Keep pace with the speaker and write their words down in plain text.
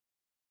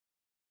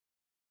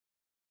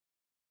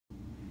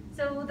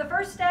So the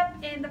first step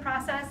in the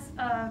process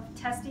of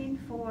testing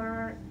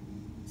for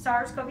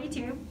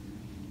SARS-CoV-2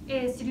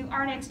 is to do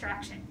RNA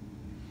extraction.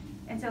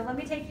 And so let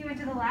me take you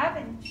into the lab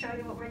and show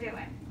you what we're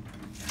doing.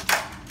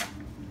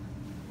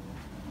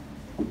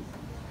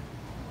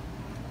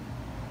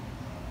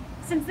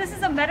 Since this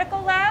is a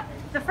medical lab,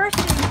 the first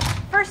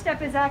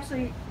step is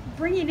actually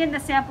bringing in the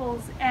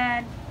samples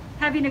and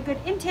having a good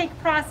intake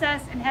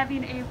process and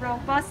having a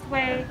robust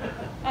way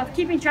of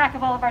keeping track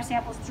of all of our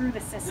samples through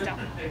the system.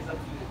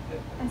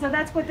 And so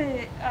that's what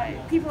the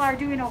people are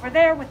doing over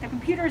there with the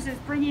computers, is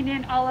bringing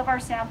in all of our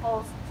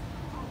samples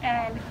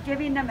and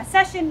giving them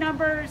accession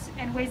numbers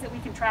and ways that we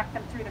can track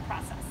them through the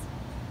process.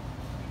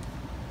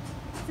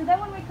 So then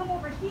when we come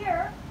over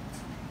here,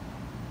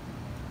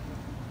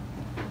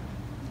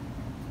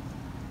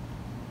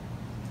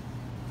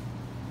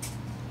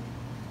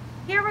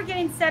 we're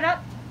getting set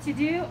up to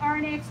do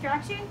RNA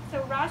extraction.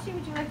 So Rashi,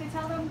 would you like to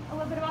tell them a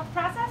little bit about the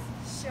process?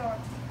 Sure.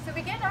 So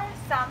we get our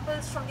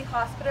samples from the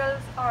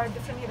hospitals or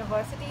different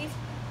universities.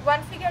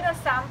 Once we get a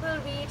sample,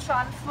 we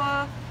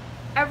transfer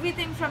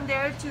everything from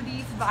there to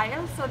these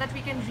vials so that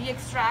we can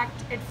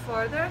re-extract it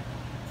further.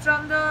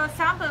 From the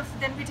samples,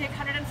 then we take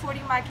 140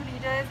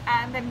 microliters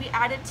and then we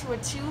add it to a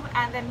tube,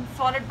 and then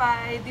followed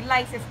by the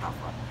lysis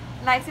buffer.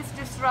 Lysis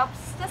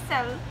disrupts the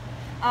cell,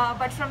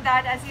 but from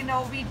that, as you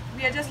know, we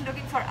are just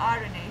looking for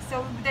RNA.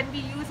 So then we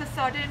use a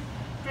certain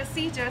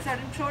procedure, a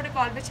certain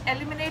protocol which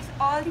eliminates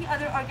all the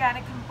other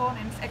organic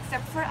components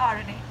except for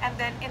RNA. And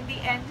then in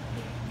the end,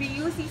 we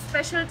use these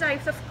special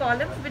types of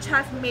columns which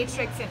have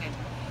matrix in it.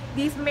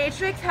 These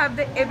matrix have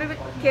the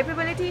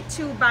capability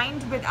to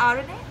bind with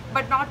RNA,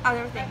 but not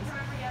other things.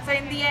 So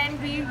in the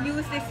end, we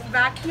use this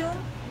vacuum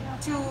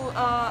to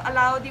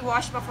allow the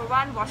wash buffer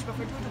 1, wash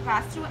buffer 2 to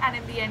pass through, and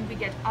in the end we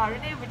get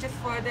RNA, which is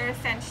further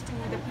sent to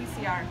the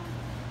PCR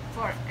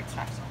for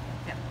extraction.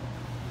 Yeah.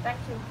 Thank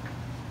you.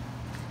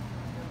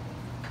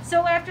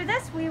 So after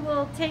this, we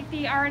will take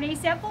the RNA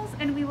samples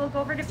and we will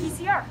go over to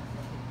PCR.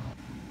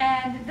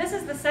 And this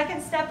is the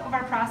second step of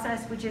our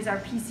process, which is our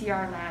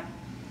Pcr Lab.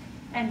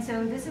 And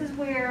so this is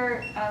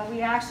where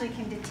we actually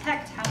can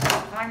detect how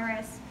much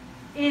virus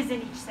is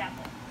in each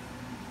sample.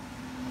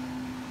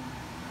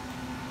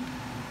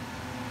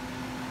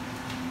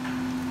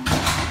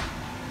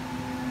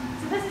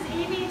 So this is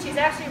Evie. She's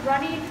actually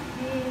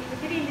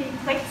getting the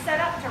plate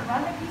set up to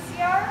run the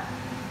PCR.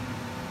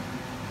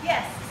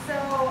 Yes, so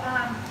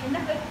in the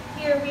hood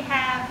here we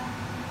have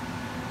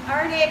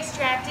RNA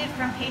extracted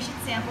from patient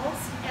samples,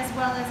 as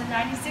well as a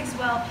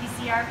 96-well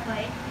PCR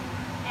plate.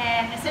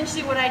 And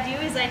essentially what I do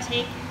is I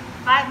take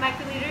 5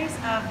 microliters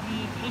of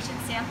the patient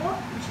sample,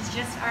 which is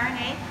just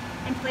RNA,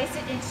 and place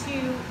it into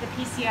the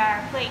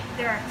PCR plate.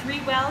 There are 3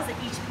 wells that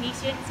each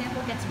patient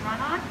sample gets run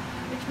on,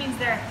 which means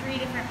there are 3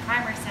 different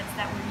primer sets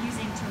that we're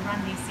using to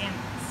run these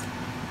samples.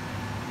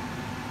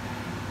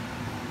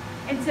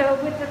 And so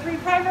with the 3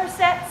 primer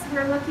sets,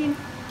 we're looking,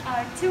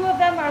 2 of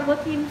them are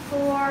looking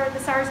for the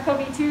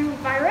SARS-CoV-2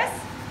 virus,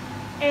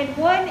 and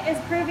 1 is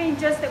proving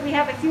just that we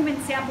have a human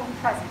sample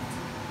present.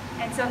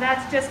 And so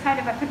that's just kind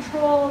of a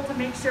control to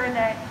make sure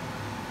that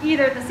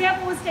either the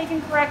sample was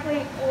taken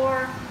correctly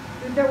or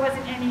there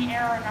wasn't any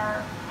error in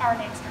our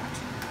RNA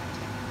extraction.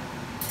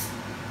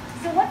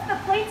 So once the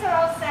plates are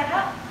all set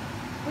up,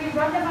 we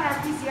run them on our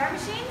Pcr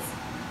machines.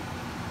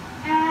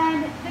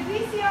 And the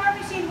Pcr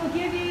machine will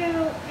give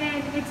you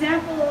an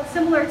example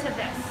similar to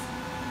this.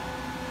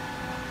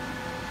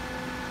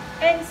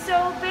 And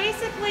so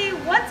basically,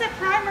 once a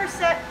primer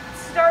set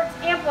starts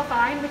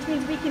amplifying, which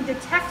means we can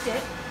detect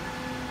it,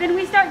 then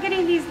we start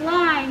getting these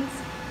lines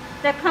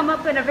that come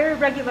up in a very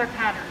regular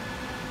pattern.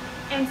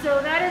 And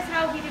so that is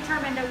how we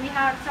determine that we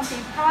have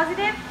something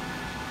positive.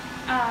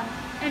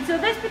 And so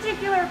this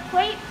particular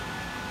plate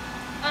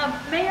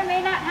may or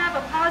may not have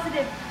a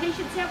positive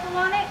patient sample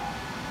on it,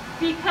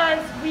 because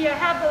we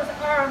have those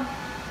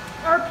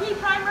RP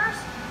primers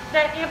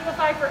that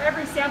amplify for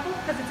every sample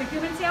because it's a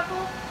human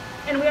sample,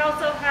 and we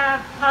also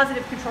have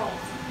positive controls.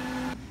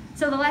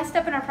 So the last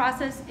step in our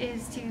process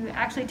is to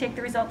actually take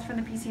the results from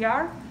the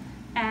PCR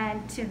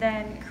and to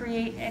then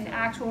create an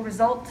actual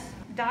result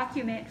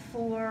document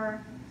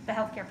for the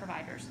healthcare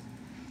providers.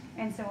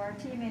 And so our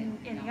team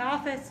in the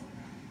office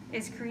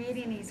is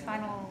creating these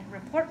final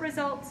report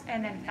results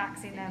and then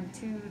faxing them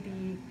to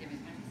the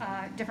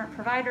different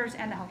providers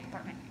and the health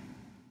department.